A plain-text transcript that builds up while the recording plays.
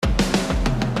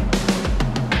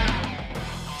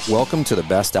Welcome to the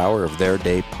best hour of their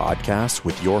day podcast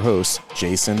with your hosts,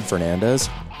 Jason Fernandez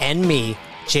and me,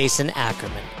 Jason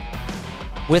Ackerman.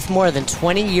 With more than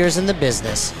 20 years in the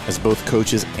business, as both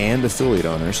coaches and affiliate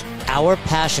owners, our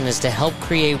passion is to help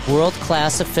create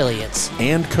world-class affiliates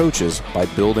and coaches by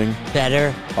building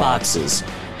better boxes.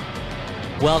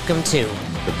 Welcome to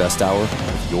the best hour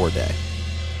of your day.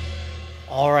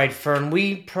 All right, Fern,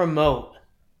 we promote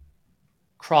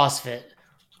CrossFit,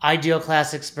 ideal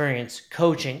class experience,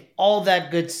 coaching, all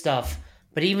that good stuff.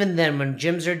 But even then, when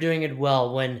gyms are doing it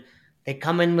well, when they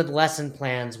come in with lesson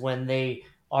plans, when they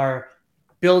are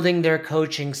building their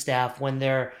coaching staff, when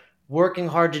they're working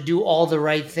hard to do all the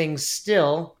right things,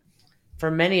 still, for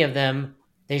many of them,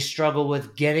 they struggle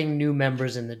with getting new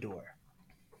members in the door.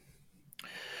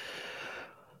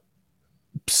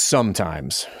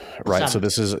 Sometimes, right? So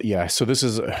this is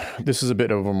a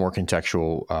bit of a more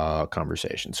contextual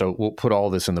conversation. So we'll put all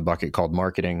this in the bucket called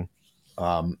marketing.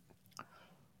 If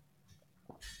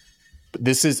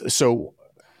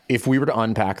we were to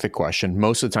unpack the question,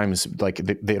 most of the time is like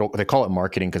they call it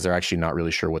marketing because they're actually not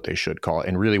really sure what they should call it.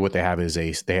 And really what they have is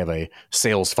they have a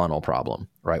sales funnel problem,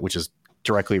 right? Which is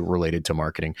directly related to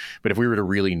marketing. But if we were to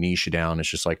really niche it down, it's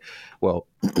just like, well,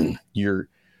 you're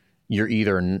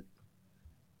either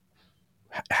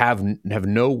have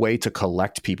no way to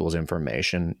collect people's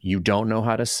information, you don't know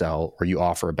how to sell, or you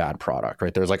offer a bad product,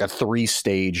 right? There's like a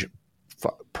 3-stage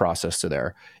process to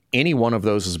there. Any one of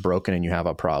those is broken and you have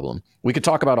a problem. We could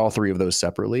talk about all 3 of those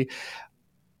separately,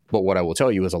 but what I will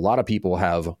tell you is a lot of people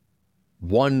have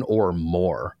one or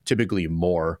more, typically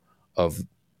more of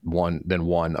one than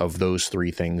one of those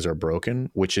 3 things are broken,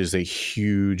 which is a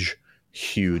huge,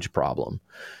 huge problem.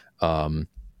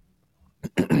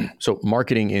 So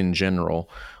marketing in general,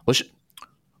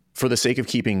 for the sake of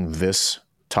keeping this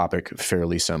topic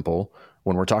fairly simple,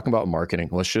 when we're talking about marketing,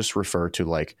 let's just refer to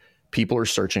like people are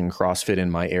searching CrossFit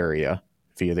in my area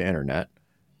via the internet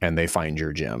and they find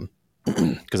your gym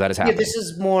because that is happening. Yeah, this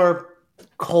is more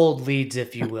cold leads,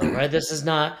 if you will, right? This is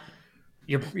not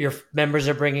your members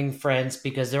are bringing friends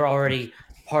because they're already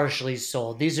partially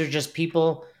sold. These are just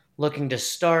people looking to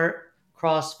start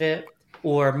CrossFit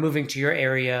or moving to your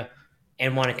area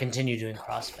and want to continue doing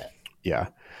CrossFit. Yeah.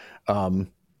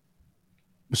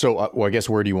 So I guess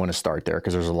where do you want to start there?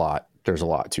 Because there's a lot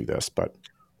to this, but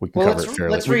we can cover it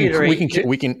fairly. Let's reiterate.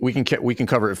 We can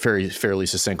cover it fairly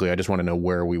succinctly. I just want to know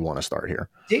where we want to start here.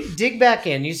 Dig back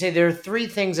in. You say there are 3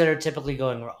 things that are typically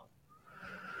going wrong.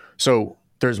 So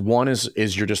there's one is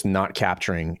you're just not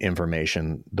capturing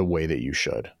information the way that you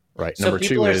should, right? So Number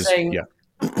 2 is saying,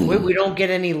 we don't get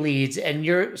any leads, and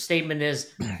your statement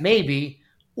is maybe.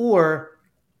 Or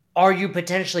are you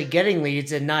potentially getting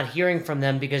leads and not hearing from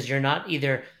them because you're not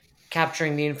either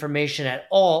capturing the information at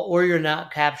all or you're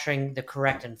not capturing the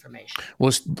correct information? Well,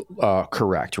 it's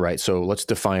correct, right? So let's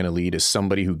define a lead as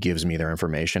somebody who gives me their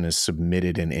information, has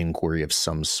submitted an inquiry of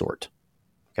some sort.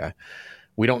 Okay.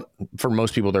 For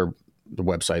most people, the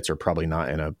websites are probably not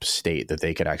in a state that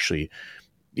they could actually,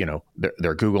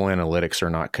 their Google Analytics are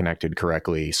not connected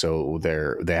correctly. So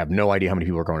they have no idea how many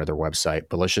people are going to their website.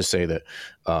 But let's just say that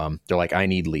they're like, I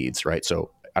need leads, right?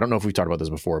 So I don't know if we've talked about this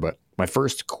before, but my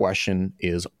first question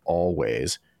is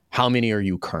always, how many are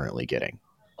you currently getting?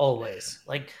 Always.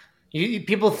 Like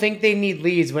people think they need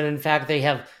leads when in fact they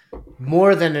have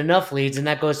more than enough leads. And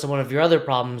that goes to one of your other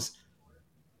problems.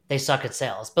 They suck at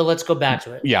sales, but let's go back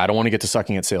to it. Yeah. I don't want to get to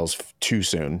sucking at sales too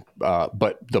soon.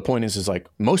 But the point is like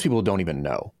most people don't even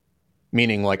know,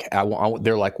 meaning like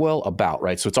they're like, well, about,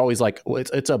 right. So it's always like, well,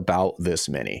 it's about this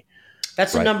many.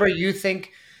 That's right? A number you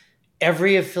think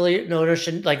every affiliate owner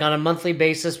should, like on a monthly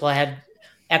basis. Well, I had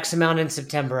X amount in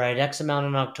September, I had X amount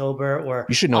in October, or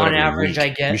you should know on average, week. I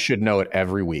get. You should know it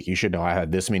every week. You should know I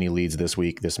had this many leads this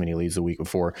week, this many leads the week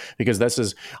before,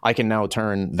 because I can now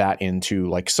turn that into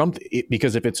like something.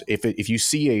 Because if you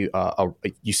see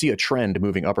a trend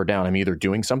moving up or down, I'm either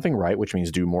doing something right, which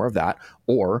means do more of that,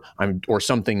 or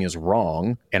something is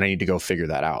wrong and I need to go figure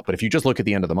that out. But if you just look at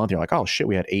the end of the month, you're like, oh shit,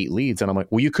 we had 8 leads, and I'm like,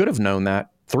 well, you could have known that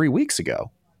 3 weeks ago.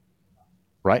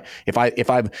 Right. If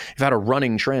I've had a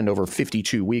running trend over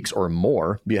 52 weeks or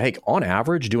more, hey, on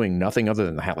average, doing nothing other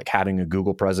than like having a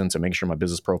Google presence and making sure my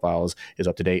business profile is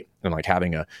up to date, and like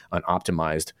having an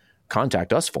optimized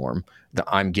contact us form, that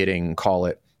I'm getting, call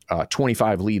it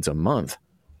 25 leads a month.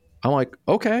 I'm like,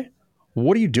 okay,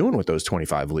 what are you doing with those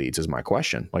 25 leads is my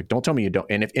question. Like, don't tell me you don't.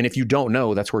 And if you don't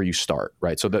know, that's where you start,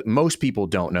 right? So that most people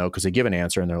don't know because they give an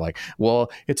answer and they're like, well,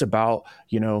 it's about,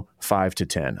 5 to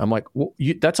 10. I'm like, well,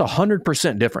 that's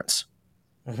 100% difference.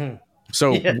 Mm-hmm.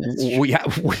 So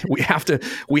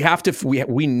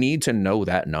we need to know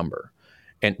that number.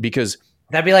 And because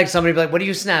That'd be like somebody be like, "What do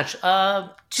you snatch?"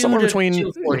 Two Somewhere to between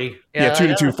 240. yeah, Yeah, 2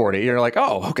 to 240. You're like,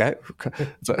 oh, okay,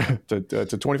 it's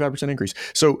a 25% increase.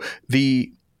 So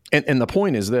and the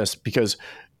point is this, because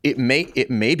it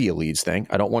may be a leads thing.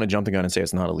 I don't want to jump the gun and say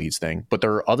it's not a leads thing, but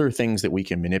there are other things that we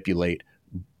can manipulate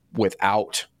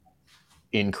without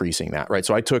increasing that, right?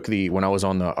 So I took when I was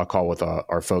on a call with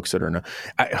our folks that are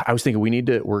I was thinking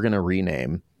we're going to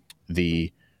rename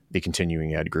the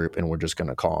continuing ed group, and we're just going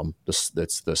to call them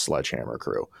that's the sledgehammer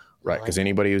crew, I right? like Because that.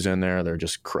 anybody who's in there, they're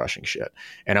just crushing shit.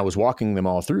 And I was walking them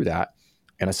all through that,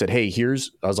 and I said, hey,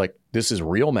 I was like, this is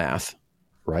real math,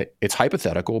 right? It's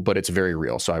hypothetical, but it's very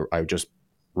real. So I just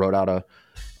wrote out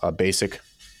a basic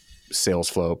sales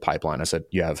flow pipeline. I said,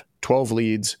 you have 12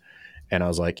 leads, and I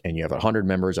was like, and you have 100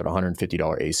 members at $150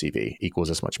 ACV equals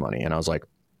this much money. And I was like,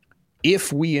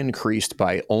 if we increased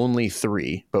by only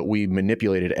 3, but we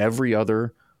manipulated every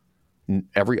other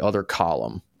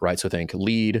column, right? So think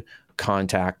lead,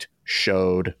 contact,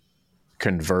 showed,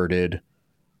 converted,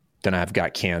 then I've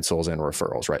got cancels and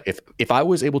referrals, right? If I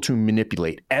was able to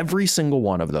manipulate every single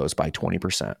one of those by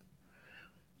 20%,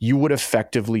 you would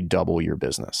effectively double your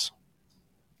business.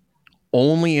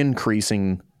 Only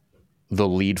increasing the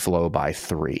lead flow by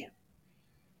 3.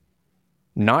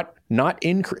 Not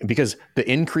increase, because the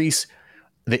increase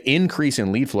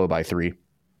in lead flow by 3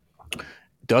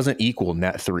 doesn't equal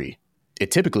net 3.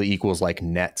 It typically equals like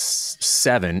net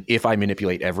 7 if I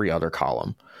manipulate every other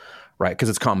column, right? Because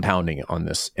it's compounding on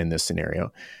this in this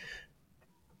scenario.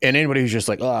 And anybody who's just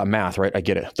like, math, right? I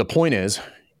get it. The point is,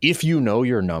 if you know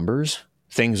your numbers,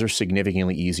 things are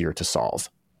significantly easier to solve,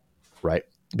 right?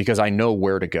 Because I know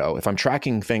where to go. If I'm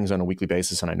tracking things on a weekly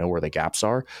basis and I know where the gaps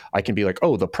are, I can be like,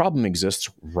 oh, the problem exists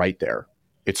right there.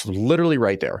 It's literally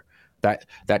right there.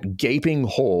 That gaping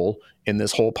hole in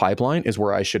this whole pipeline is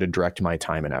where I should direct my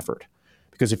time and effort.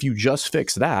 Because if you just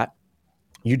fix that,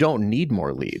 you don't need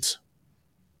more leads,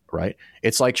 right?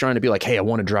 It's like trying to be like, hey, I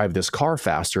want to drive this car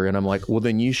faster. And I'm like, well,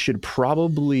 then you should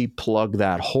probably plug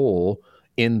that hole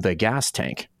in the gas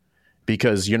tank,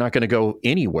 because you're not going to go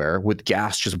anywhere with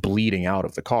gas just bleeding out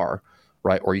of the car,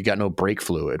 right? Or you got no brake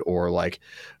fluid or like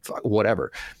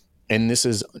whatever. And this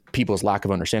is people's lack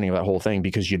of understanding of that whole thing,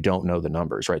 because you don't know the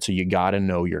numbers, right? So you got to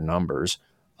know your numbers.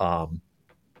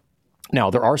 Now,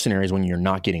 there are scenarios when you're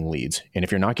not getting leads. And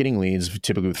if you're not getting leads,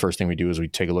 typically the first thing we do is we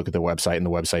take a look at the website, and the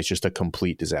website's just a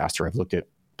complete disaster. I've looked at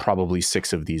probably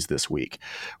 6 of these this week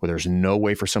where there's no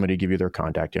way for somebody to give you their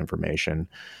contact information,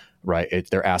 right?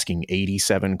 They're asking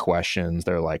 87 questions.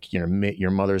 They're like, your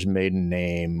mother's maiden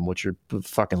name, what's your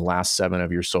fucking last 7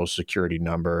 of your social security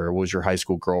number, what was your high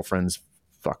school girlfriend's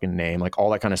fucking name, like all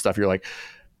that kind of stuff. You're like,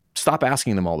 stop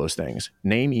asking them all those things.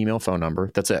 Name, email, phone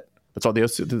number. That's it.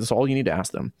 That's all you need to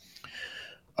ask them.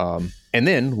 And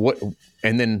then what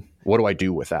do I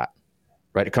do with that?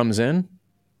 Right? It comes in,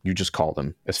 you just call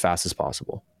them as fast as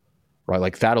possible, right?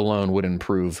 Like that alone would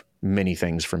improve many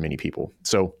things for many people.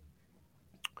 So,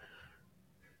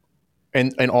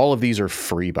 and all of these are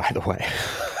free, by the way.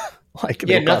 Like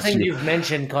Yeah, nothing you've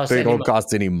mentioned costs they any don't money.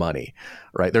 cost any money,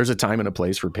 right? There's a time and a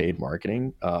place for paid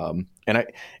marketing. I'm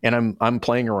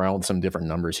playing around with some different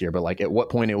numbers here, but like at what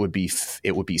point it would be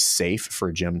safe for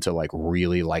a gym to like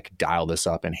really like dial this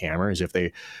up and hammer is if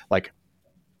they like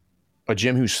a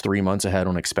gym who's 3 months ahead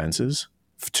on expenses,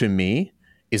 to me,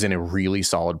 is in a really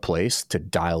solid place to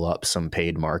dial up some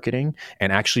paid marketing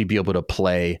and actually be able to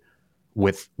play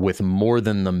with more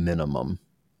than the minimum.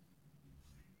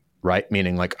 Right?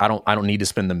 Meaning like I don't need to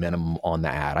spend the minimum on the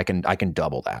ad. I can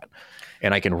double that,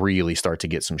 and I can really start to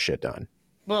get some shit done.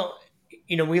 Well,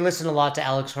 we listen a lot to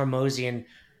Alex Hormozy, and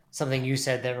something you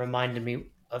said that reminded me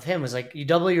of him was like, you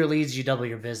double your leads, you double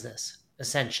your business,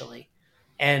 essentially.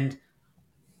 And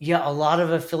yeah, a lot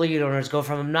of affiliate owners go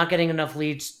from I'm not getting enough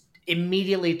leads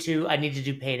immediately to I need to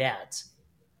do paid ads.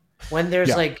 When there's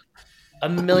Yeah. like a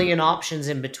million options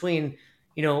in between,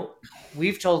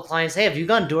 we've told clients, hey, have you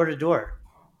gone door to door?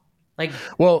 Like,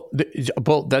 Well,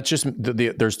 that's just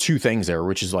there's 2 things there,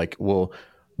 which is like, well,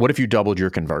 what if you doubled your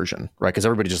conversion, right? Because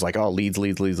everybody's just like, oh, leads,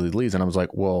 and I was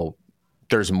like, well,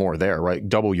 there's more there, right?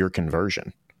 Double your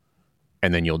conversion,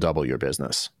 and then you'll double your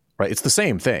business, right? It's the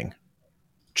same thing,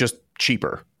 just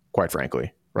cheaper, quite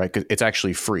frankly, right? Because it's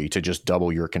actually free to just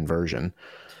double your conversion,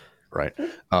 right?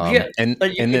 yeah, And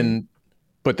but you and can. then,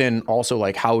 but then also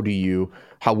like, how would you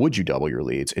double your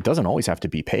leads? It doesn't always have to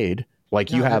be paid. Like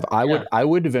you No, have, yeah. I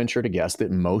would venture to guess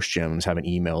that most gyms have an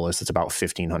email list that's about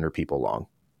 1,500 people long,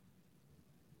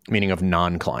 meaning of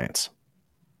non-clients.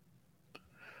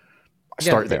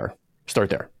 Yeah, Start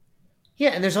there.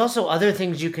 yeah, and there's also other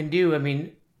things you can do. I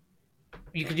mean,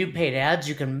 you can do paid ads.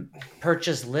 You can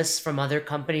purchase lists from other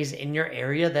companies in your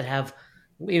area that have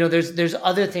There's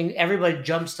other things. Everybody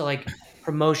jumps to like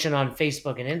promotion on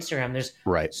Facebook and Instagram. There's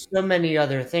Right. so many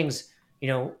other things. You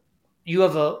know, you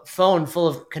have a phone full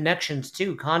of connections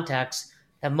too, contacts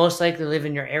that most likely live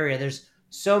in your area. There's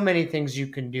so many things you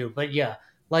can do. But yeah,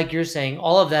 like you're saying,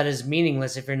 all of that is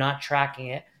meaningless if you're not tracking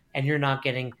it and you're not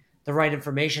getting the right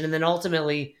information and then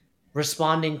ultimately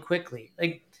responding quickly.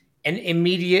 Like, and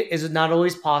immediate is not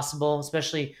always possible,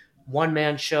 especially one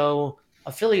man show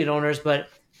affiliate owners, but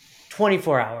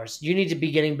 24 hours. You need to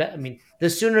be getting better. I mean, the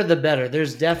sooner the better.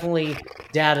 There's definitely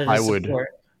data to I would, support.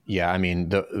 yeah, I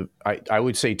mean, I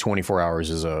would say 24 hours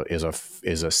is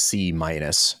a C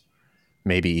minus,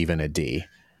 maybe even a D.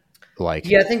 Like,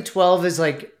 Yeah, I think 12 is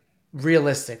like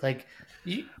realistic. Like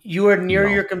you are near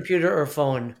your no, computer or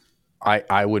phone.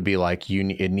 I would be like,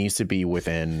 it needs to be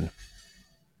within,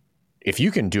 if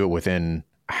you can do it within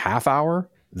a half hour,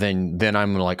 then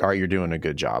I'm like, all right, you're doing a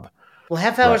good job. Well,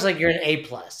 half hour Right. is like you're an A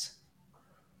plus.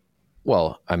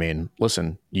 Well, I mean,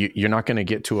 listen, you're not going to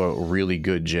get to a really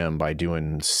good gym by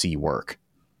doing C work.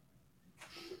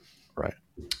 Right.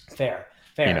 Fair,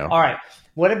 You fair. know, All right.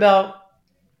 What about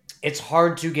it's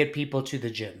hard to get people to the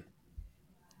gym?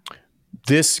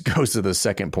 this goes to the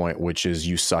second point, which is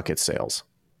you suck at sales.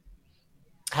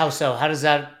 How so? How does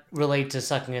that relate to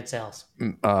sucking at sales?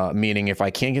 Meaning if I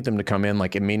can't get them to come in,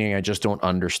 like meaning I just don't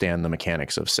understand the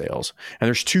mechanics of sales. And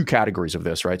there's two categories of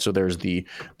this, right? So there's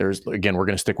again, we're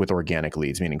going to stick with organic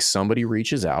leads, meaning somebody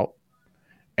reaches out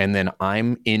and then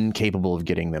I'm incapable of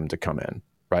getting them to come in,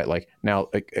 right? Like now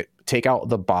take out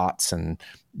the bots and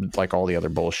like all the other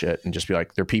bullshit and just be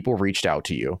like, there are people reached out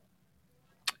to you.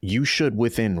 You should,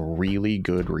 within really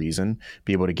good reason,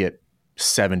 be able to get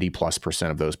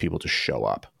 70+% of those people to show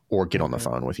up or get on the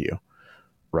phone with you.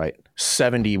 Right?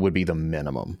 70 would be the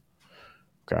minimum.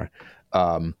 Okay.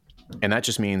 And that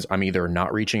just means I'm either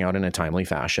not reaching out in a timely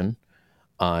fashion,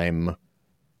 I'm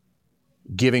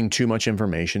giving too much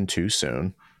information too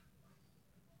soon,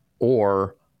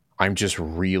 or I'm just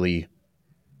really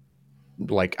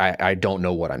like, I don't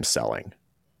know what I'm selling.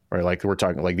 Right. Like we're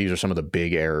talking, like these are some of the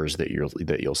big errors that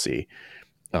you'll see.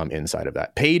 Inside of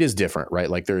that, paid is different, right?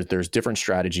 Like there's different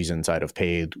strategies inside of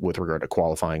paid with regard to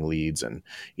qualifying leads and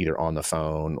either on the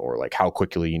phone or like how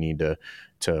quickly you need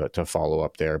to follow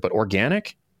up there. But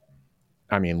organic,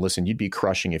 I mean, listen, you'd be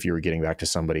crushing if you were getting back to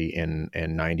somebody in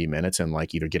 90 minutes and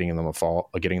like either getting them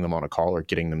on a call or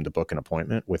getting them to book an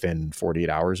appointment within 48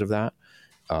 hours of that.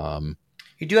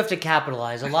 You do have to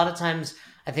capitalize. A lot of times,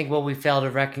 I think what we fail to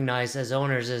recognize as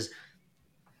owners is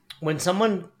when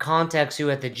someone contacts you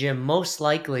at the gym, most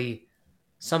likely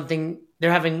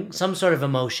they're having some sort of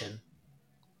emotion,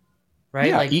 right?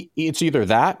 Yeah, Like, it's either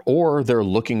that or they're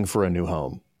looking for a new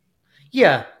home.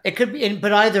 yeah, it could be,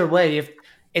 but either way, if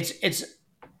it's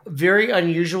very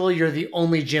unusual, you're the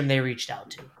only gym they reached out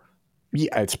to.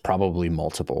 Yeah, it's probably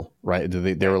multiple, right?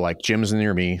 They Right. were like gyms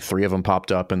near me. 3 of them popped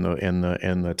up in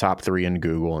the top 3 in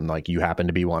Google, and like you happen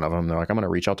to be one of them. They're like, I'm going to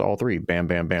reach out to all 3. Bam,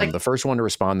 bam, bam. Like, The first one to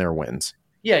respond there wins.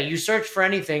 yeah, you search for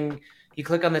anything, you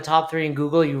click on the top 3 in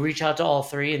Google, you reach out to all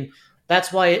 3, and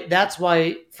that's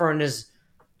why Fern is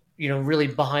really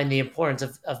behind the importance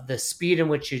of the speed in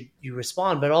which you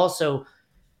respond, but also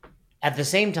at the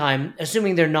same time,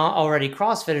 assuming they're not already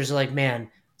CrossFitters, are like, man,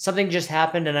 something just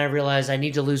happened and I realized I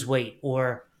need to lose weight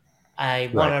or I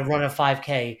want Right, to run a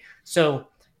 5K. So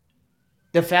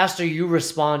the faster you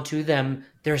respond to them,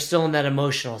 they're still in that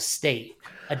emotional state.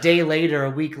 A day later, a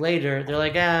week later, they're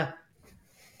like, that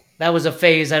was a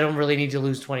phase. I don't really need to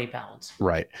lose 20 pounds.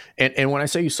 right. And when I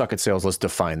say you suck at sales, let's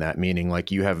define that. Meaning, like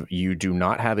you do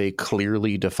not have a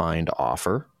clearly defined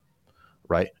offer,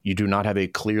 right? You do not have a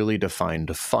clearly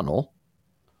defined funnel,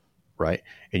 right?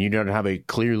 And you don't have a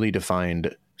clearly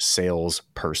defined sales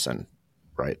person,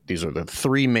 right? These are the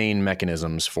 3 main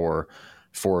mechanisms for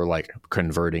like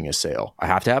converting a sale. I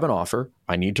have to have an offer,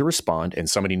 I need to respond, and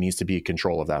somebody needs to be in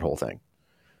control of that whole thing.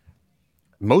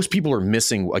 Most people are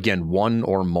missing, again, one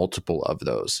or multiple of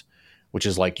those, which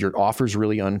is like your offer's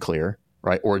really unclear,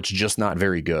 right? Or it's just not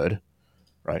very good,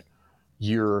 right?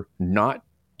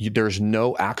 There's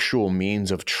no actual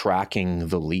means of tracking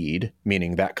the lead,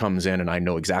 meaning that comes in and I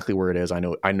know exactly where it is. I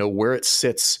know where it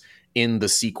sits in the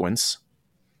sequence,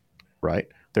 right?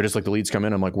 They're just like, the leads come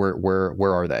in. I'm like, where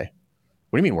are they?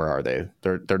 What do you mean, where are they?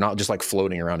 They're not just like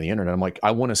floating around the internet. I'm like,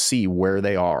 I want to see where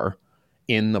they are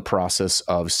in the process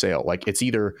of sale. Like it's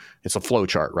a flow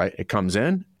chart, right? It comes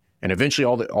in and eventually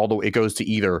although it goes to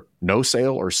either no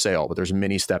sale or sale, but there's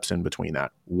many steps in between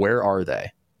that. Where are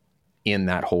they in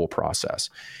that whole process?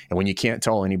 And when you can't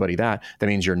tell anybody that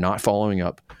means you're not following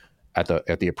up at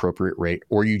the appropriate rate,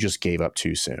 or you just gave up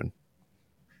too soon.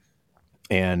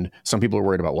 And some people are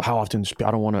worried about, well, how often,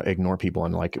 I don't want to ignore people.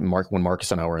 And like when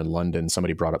Marcus and I were in London,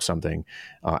 somebody brought up something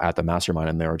at the mastermind,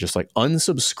 and they were just like,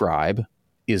 unsubscribe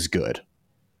is good.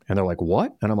 And they're like,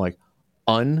 what? And I'm like,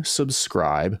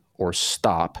 unsubscribe or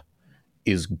stop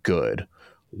is good.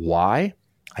 Why?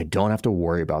 I don't have to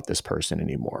worry about this person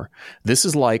anymore. This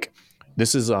is like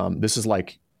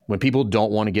when people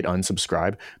don't want to get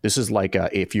unsubscribed. This is like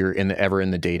if you're ever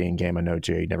in the dating game. I know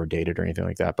Jay never dated or anything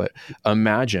like that, but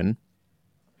imagine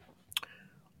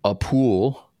a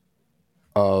pool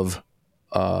of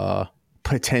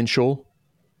potential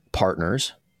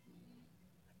partners,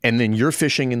 and then you're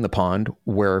fishing in the pond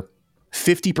where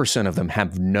 50% of them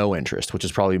have no interest, which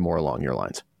is probably more along your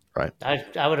lines, right?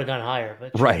 I would have gone higher,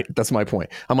 but sure. Right. That's my point.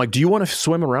 I'm like, do you want to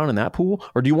swim around in that pool,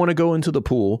 or do you want to go into the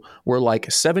pool where like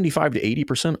 75 to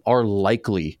 80% are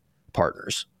likely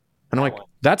partners? And I'm like,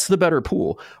 that's the better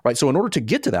pool, right? So in order to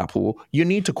get to that pool, you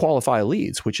need to qualify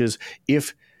leads, which is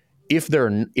if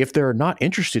they're not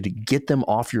interested, get them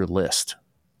off your list.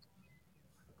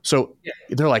 So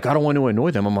they're like, I don't want to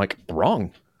annoy them. I'm like,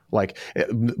 wrong. Like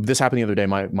this happened the other day.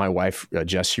 My wife,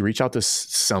 Jess, she reached out to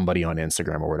somebody on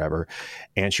Instagram or whatever.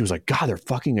 And she was like, God, they're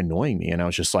fucking annoying me. And I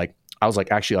was like,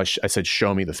 actually, I said,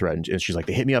 show me the thread. And she's like,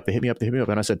 they hit me up.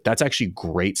 And I said, that's actually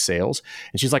great sales.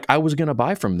 And she's like, I was going to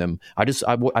buy from them. I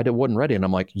wasn't ready. And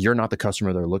I'm like, you're not the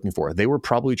customer they're looking for. They were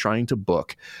probably trying to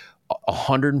book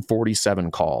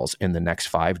 147 calls in the next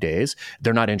 5 days.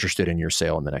 They're not interested in your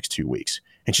sale in the next 2 weeks.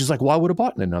 And she's like, well, I would have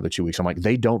bought in another 2 weeks. I'm like,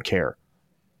 they don't care.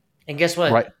 And guess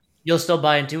what? Right. You'll still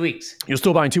buy in 2 weeks. You'll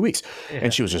still buy in 2 weeks. Yeah.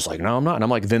 And she was just like, no, I'm not. And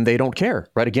I'm like, then they don't care.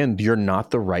 Right. Again, you're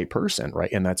not the right person.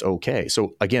 Right. And that's okay.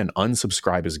 So again,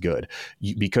 unsubscribe is good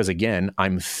because again,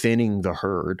 I'm thinning the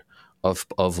herd of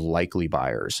likely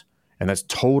buyers, and that's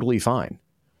totally fine.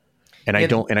 And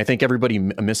I think everybody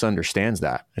misunderstands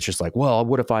that. It's just like, well,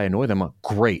 what if I annoy them?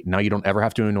 Great. Now you don't ever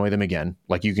have to annoy them again.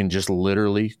 Like you can just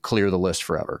literally clear the list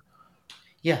forever.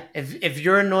 Yeah. If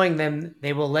you're annoying them,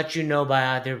 they will let you know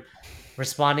by either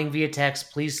responding via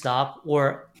text, please stop,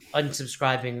 or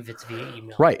unsubscribing if it's via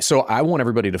email. Right. So I want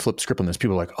everybody to flip the script on this.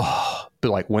 People are like, oh,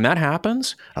 but like when that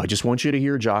happens, I just want you to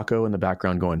hear Jocko in the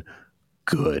background going,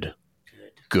 good.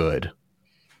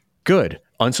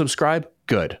 Unsubscribe.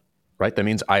 Good. Right? That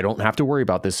means I don't have to worry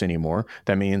about this anymore.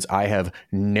 That means I have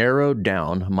narrowed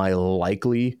down my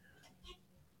likely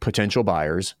potential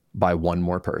buyers by one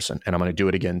more person. And I'm going to do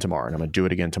it again tomorrow. And I'm going to do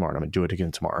it again tomorrow. And I'm going to do it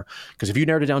again tomorrow. Because if you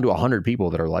narrowed it down to 100 people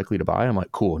that are likely to buy, I'm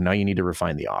like, cool. Now you need to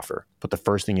refine the offer. But the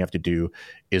first thing you have to do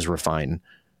is refine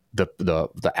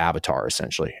the avatar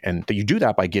essentially. And you do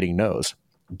that by getting no's.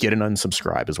 Get an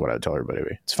unsubscribe is what I would tell everybody.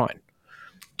 It's fine.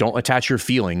 Don't attach your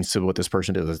feelings to what this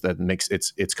person does. That makes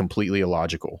it's completely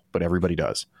illogical, but everybody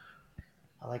does.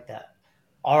 I like that.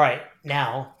 All right.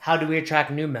 Now, how do we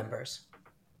attract new members?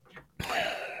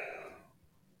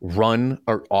 Run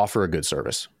or offer a good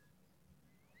service,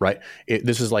 right?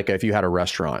 This is like if you had a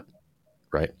restaurant,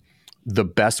 right? The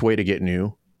best way to get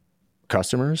new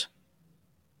customers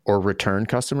or return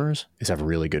customers is have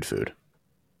really good food.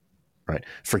 Right.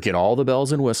 Forget all the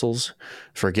bells and whistles.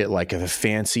 Forget like the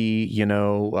fancy,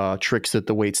 tricks that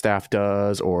the wait staff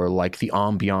does, or like the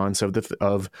ambiance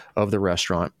of the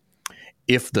restaurant.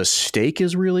 If the steak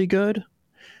is really good,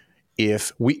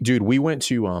 we went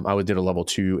to I did a level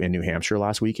 2 in New Hampshire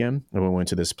last weekend, and we went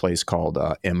to this place called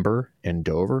Ember in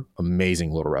Dover.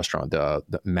 Amazing little restaurant.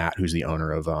 Matt, who's the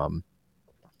owner of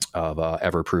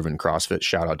Ever Proven CrossFit,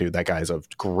 shout out, dude. That guy's a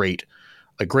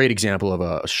great example of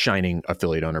a shining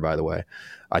affiliate owner, by the way.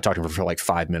 I talked to him for like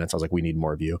 5 minutes. I was like, we need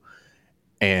more of you.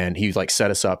 And he like set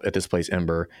us up at this place,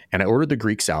 Ember. And I ordered the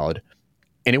Greek salad,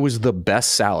 and it was the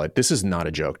best salad. This is not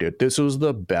a joke, dude. This was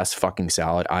the best fucking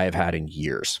salad I have had in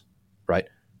years, right?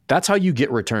 That's how you get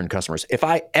return customers. If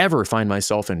I ever find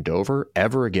myself in Dover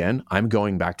ever again, I'm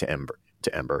going back to Ember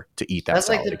to eat that That's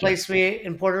salad like the again. place we ate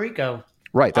in Puerto Rico.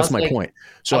 Right. That's my point.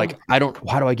 So how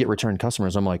do I get return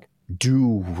customers? I'm like,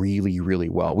 do really, really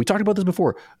well. We talked about this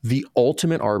before. The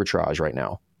ultimate arbitrage right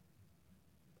now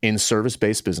in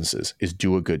service-based businesses is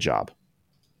do a good job.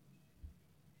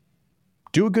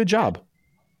 Do a good job.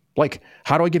 Like,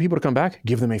 how do I get people to come back?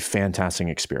 Give them a fantastic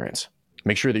experience.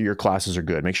 Make sure that your classes are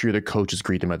good. Make sure the coaches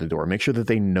greet them at the door. Make sure that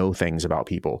they know things about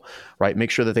people, right?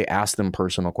 Make sure that they ask them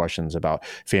personal questions about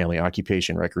family,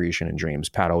 occupation, recreation, and dreams.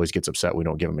 Pat always gets upset we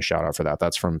don't give him a shout out for that.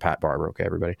 That's from Pat Barber. Okay,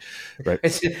 everybody. Right?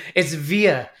 It's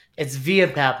via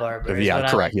Pat Barber. Yeah,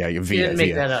 correct. Yeah, you didn't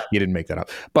make that up. You didn't make that up.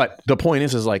 But the point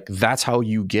is like that's how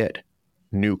you get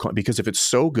new because if it's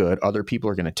so good, other people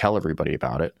are going to tell everybody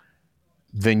about it.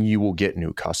 Then you will get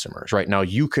new customers, right? Now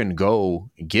you can go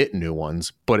get new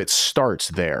ones, but it starts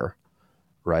there,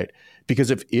 right?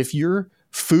 Because if you're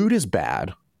food is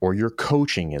bad, or your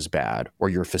coaching is bad, or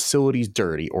your facility's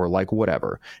dirty, or like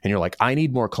whatever, and you're like, I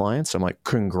need more clients, I'm like,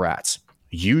 congrats.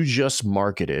 You just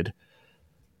marketed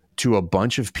to a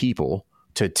bunch of people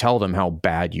to tell them how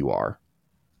bad you are,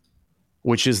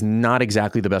 which is not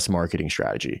exactly the best marketing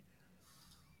strategy.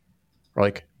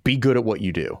 Like, be good at what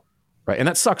you do. Right. And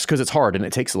that sucks because it's hard and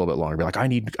it takes a little bit longer. Be like, I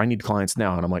need clients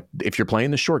now. And I'm like, if you're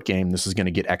playing the short game, this is going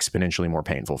to get exponentially more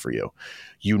painful for you.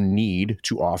 You need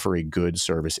to offer a good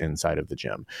service inside of the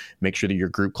gym. Make sure that your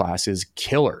group class is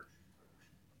killer,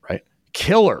 right?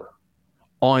 Killer,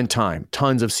 on time,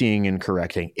 tons of seeing and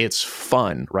correcting. It's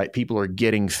fun, right? People are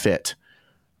getting fit,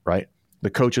 right? The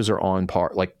coaches are on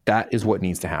par. Like, that is what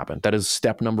needs to happen. That is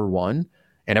step number one.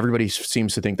 And everybody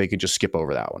seems to think they could just skip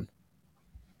over that one.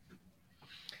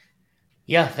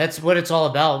 Yeah, that's what it's all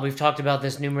about. We've talked about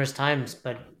this numerous times,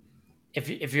 but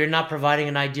if you're not providing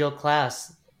an ideal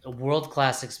class, a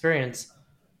world-class experience,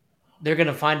 they're going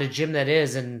to find a gym that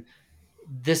is. And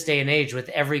this day and age, with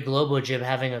every global gym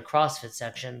having a CrossFit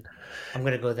section, I'm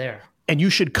going to go there. And you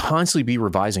should constantly be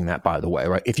revising that, by the way,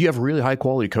 right? If you have really high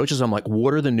quality coaches, I'm like,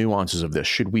 what are the nuances of this?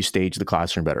 Should we stage the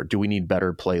classroom better? Do we need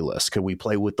better playlists? Could we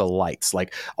play with the lights?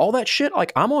 Like, all that shit,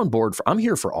 like, I'm on board I'm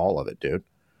here for all of it, dude.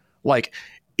 Like,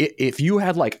 if you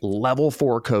had like level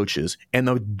 4 coaches and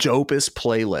the dopest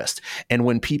playlist, and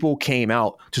when people came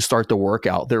out to start the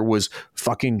workout, there was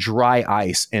fucking dry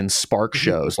ice and spark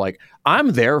shows, like,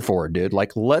 I'm there for it, dude.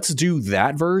 Like, let's do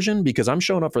that version, because I'm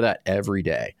showing up for that every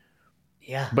day.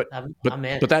 Yeah, But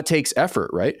that takes effort,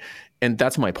 right? And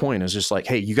that's my point, is just like,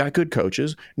 hey, you got good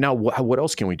coaches. Now, what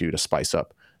else can we do to spice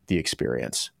up the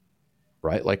experience,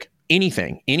 right? Like,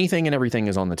 anything and everything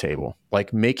is on the table.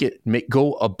 Like,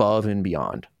 go above and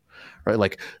beyond, right?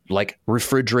 Like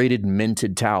refrigerated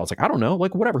minted towels. Like, I don't know,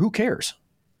 like, whatever, who cares,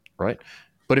 right?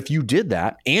 But if you did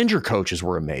that and your coaches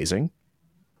were amazing,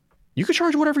 you could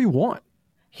charge whatever you want.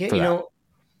 You know,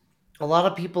 a lot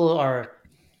of people are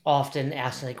often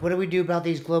asking, like, what do we do about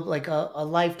these global, like a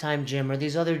Lifetime gym or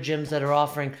these other gyms that are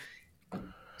offering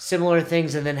similar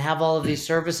things and then have all of these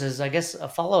services? I guess a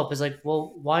follow-up is like,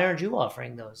 well, why aren't you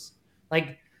offering those?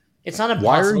 Like, it's not impossible.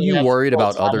 Why are you worried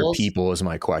about other towels. people is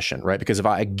my question, right? Because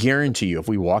I guarantee you, if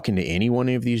we walk into any one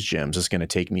of these gyms, it's going to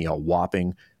take me a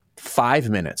whopping 5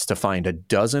 minutes to find a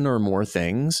dozen or more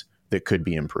things that could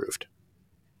be improved.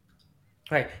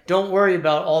 Right. Don't worry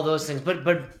about all those things.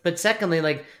 But secondly,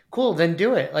 like, cool, then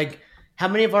do it. Like, how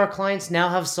many of our clients now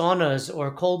have saunas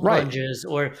or cold plunges?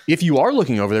 Or if you are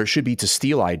looking over there, it should be to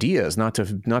steal ideas, not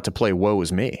to play woe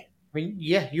is me. I mean,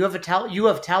 yeah, you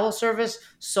have towel service,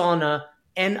 sauna,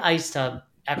 and ice tub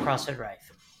at CrossFit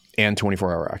Rife. And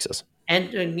 24-hour access.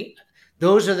 And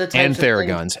those are the types and of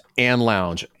Theraguns, and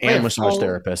lounge, and massage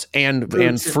therapists,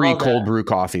 and free cold brew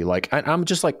coffee. Like, I'm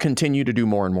just like, continue to do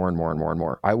more and more and more and more and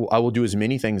more. I will do as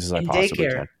many things as I possibly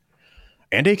can.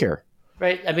 And daycare.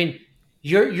 Right. I mean,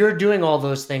 you're doing all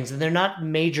those things, and they're not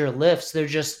major lifts. They're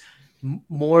just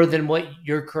more than what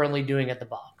you're currently doing at the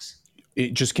box.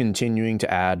 Just continuing to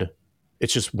add.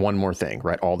 It's just one more thing,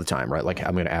 right? All the time, right? Like,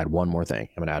 I'm going to add one more thing.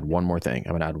 I'm going to add one more thing.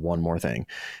 I'm going to add one more thing.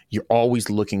 You're always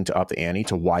looking to up the ante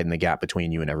to widen the gap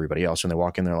between you and everybody else. When they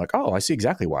walk in, they're like, oh, I see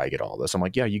exactly why I get all this. I'm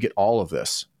like, yeah, you get all of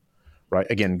this, right?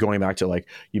 Again, going back to, like,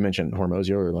 you mentioned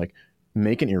Hormozio, or like,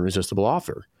 make an irresistible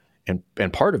offer. And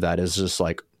part of that is just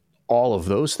like all of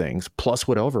those things, plus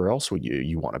whatever else would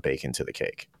you want to bake into the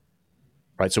cake,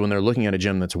 right? So when they're looking at a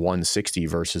gym that's 160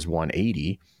 versus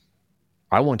 180,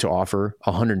 I want to offer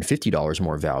 $150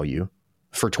 more value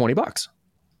for $20.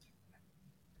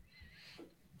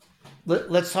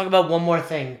 Let's talk about one more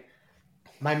thing.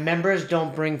 My members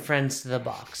don't bring friends to the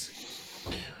box.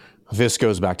 This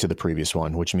goes back to the previous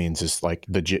one, which means it's like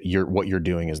what you're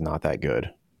doing is not that good.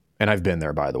 And I've been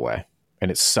there, by the way,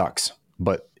 and it sucks.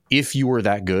 But if you were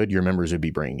that good, your members would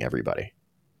be bringing everybody,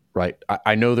 right?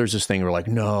 I know there's this thing where, like,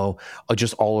 no,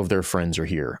 just all of their friends are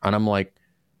here. And I'm like,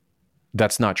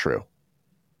 that's not true.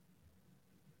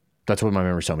 That's what my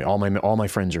members tell me. All my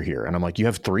friends are here. And I'm like, you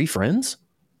have 3 friends?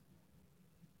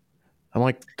 I'm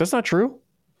like, that's not true.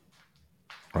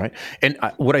 Right. And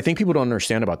what I think people don't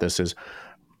understand about this is,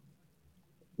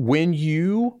 when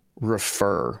you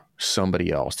refer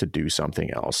somebody else to do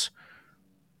something else,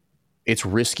 it's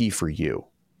risky for you,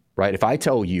 right? If I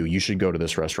tell you should go to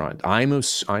this restaurant, I'm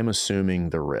assuming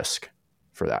the risk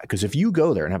for that. Because if you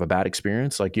go there and have a bad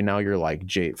experience, like, you're like,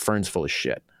 Jay, Fern's full of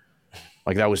shit.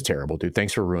 Like, that was terrible, dude.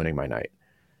 Thanks for ruining my night.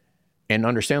 And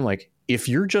understand, like, if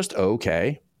you're just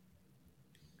okay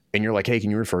and you're like, hey,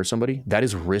 can you refer somebody? That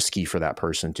is risky for that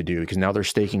person to do, because now they're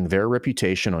staking their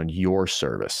reputation on your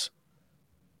service.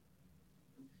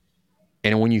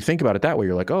 And when you think about it that way,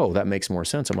 you're like, oh, that makes more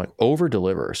sense. I'm like, over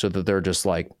deliver so that they're just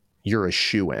like, you're a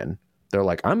shoe in. They're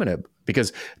like,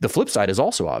 because the flip side is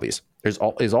also obvious.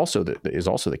 Is also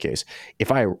the case.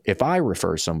 If I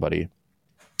refer somebody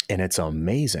and it's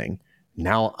amazing,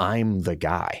 now I'm the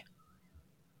guy.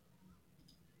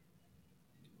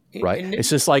 Right. It's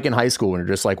just like in high school when you're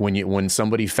just like when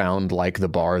somebody found like the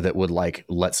bar that would like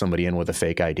let somebody in with a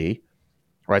fake ID.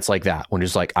 Right. It's like that. When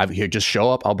it's like, just show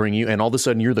up, I'll bring you. And all of a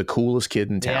sudden you're the coolest kid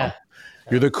in town. Yeah.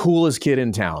 You're the coolest kid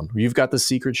in town. You've got the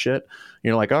secret shit.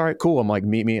 You're like, all right, cool. I'm like,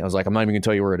 meet me. I was like, I'm not even gonna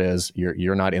tell you where it is.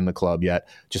 You're not in the club yet.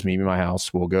 Just meet me at my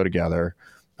house. We'll go together.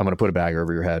 I'm going to put a bag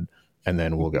over your head and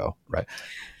then we'll go. Right.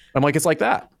 I'm like, it's like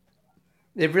that.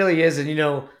 It really is.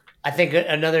 And, I think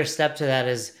another step to that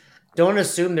is don't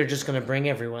assume they're just going to bring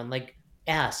everyone. Like,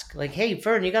 ask. Like, hey,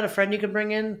 Fern, you got a friend you could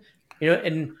bring in?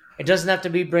 And it doesn't have to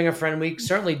be bring a friend week.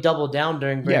 Certainly double down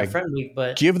during bring a friend week.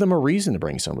 But give them a reason to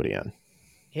bring somebody in.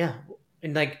 Yeah.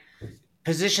 And, like,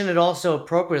 position it also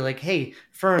appropriately. Like, hey,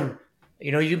 Fern,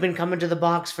 you've been coming to the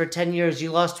box for 10 years.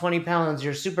 You lost 20 pounds.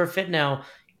 You're super fit now.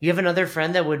 You have another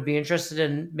friend that would be interested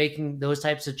in making those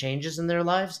types of changes in their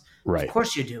lives? Right. Of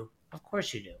course you do. Of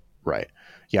course you do. Right.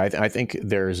 Yeah. I think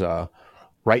there's a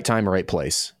right time, right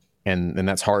place. And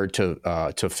that's hard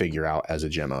to figure out as a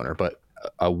gym owner, but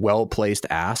a well-placed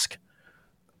ask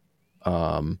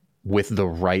with the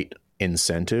right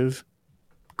incentive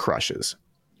crushes.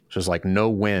 Just like know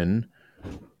when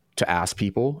to ask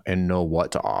people and know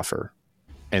what to offer.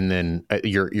 And then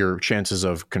your chances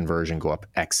of conversion go up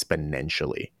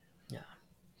exponentially. Yeah.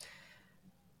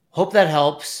 Hope that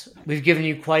helps. We've given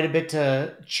you quite a bit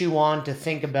to chew on, to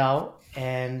think about.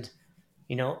 And,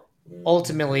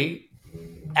 ultimately,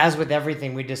 as with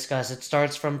everything we discuss, it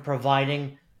starts from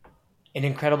providing an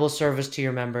incredible service to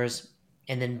your members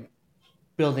and then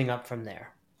building up from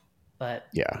there. But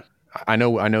yeah, I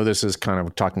know this is kind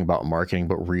of talking about marketing,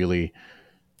 but really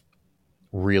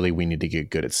we need to get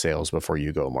good at sales before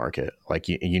you go market. Like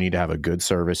you need to have a good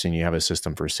service and you have a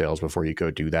system for sales before you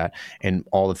go do that. And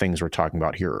all the things we're talking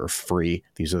about here are free.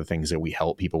 These are the things that we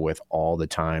help people with all the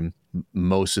time.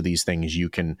 Most of these things you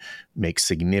can make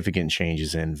significant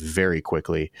changes in very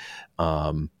quickly,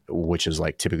 which is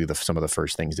like typically some of the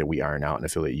first things that we iron out in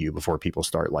Affiliate U before people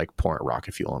start like pouring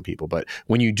rocket fuel on people. But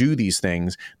when you do these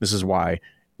things, this is why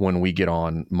when we get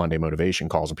on Monday motivation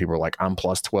calls and people are like, I'm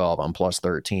plus 12, I'm plus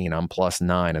 13, I'm plus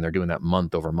 9, and they're doing that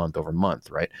month over month over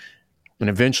month, right? And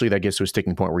eventually that gets to a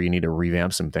sticking point where you need to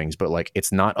revamp some things, but like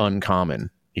it's not uncommon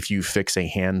if you fix a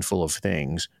handful of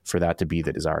things for that to be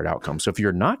the desired outcome. So if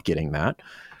you're not getting that,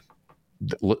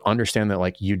 understand that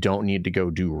like you don't need to go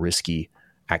do risky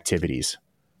activities,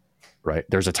 right?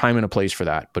 There's a time and a place for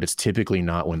that, but it's typically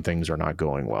not when things are not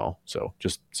going well. So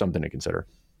just something to consider.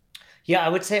 Yeah, I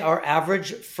would say our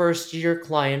average first-year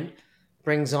client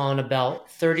brings on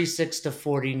about 36 to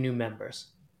 40 new members.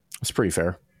 That's pretty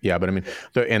fair. Yeah, but I mean,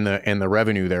 the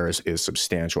revenue there is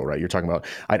substantial, right? You're talking about,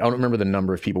 I don't remember the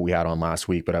number of people we had on last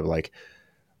week, but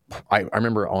I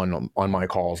remember on my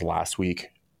calls last week,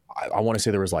 I want to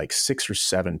say there was like 6 or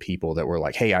 7 people that were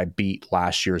like, hey, I beat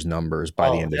last year's numbers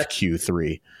by the end of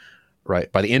Q3,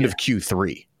 right? By the end of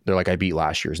Q3. They're like, I beat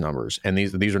last year's numbers. And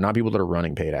these are not people that are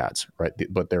running paid ads, right?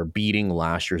 But they're beating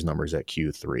last year's numbers at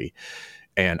Q3.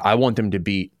 And I want them to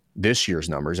beat this year's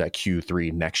numbers at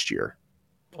Q3 next year.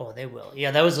 Oh, they will. Yeah,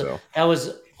 that was a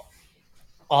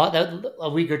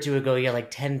week or two ago. Yeah, like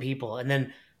 10 people. And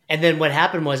then what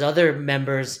happened was other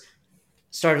members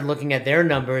started looking at their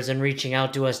numbers and reaching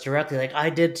out to us directly. Like,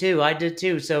 I did too.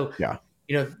 So, yeah,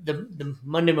 the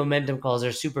Monday momentum calls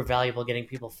are super valuable, getting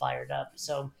people fired up.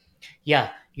 So, yeah,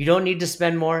 you don't need to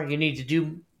spend more. You need to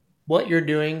do what you're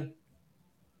doing,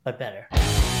 but better.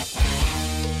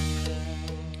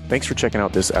 Thanks for checking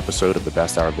out this episode of the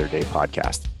Best Hour of Their Day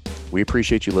podcast. We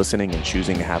appreciate you listening and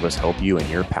choosing to have us help you in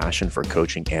your passion for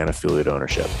coaching and affiliate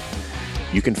ownership.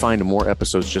 You can find more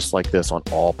episodes just like this on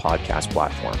all podcast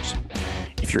platforms.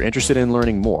 If you're interested in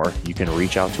learning more, you can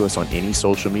reach out to us on any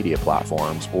social media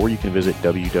platforms, or you can visit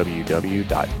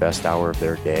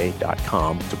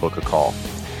www.besthouroftheirday.com to book a call.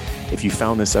 If you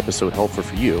found this episode helpful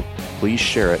for you, please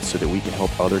share it so that we can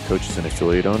help other coaches and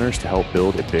affiliate owners to help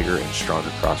build a bigger and stronger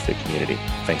CrossFit community.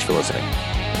 Thanks for listening.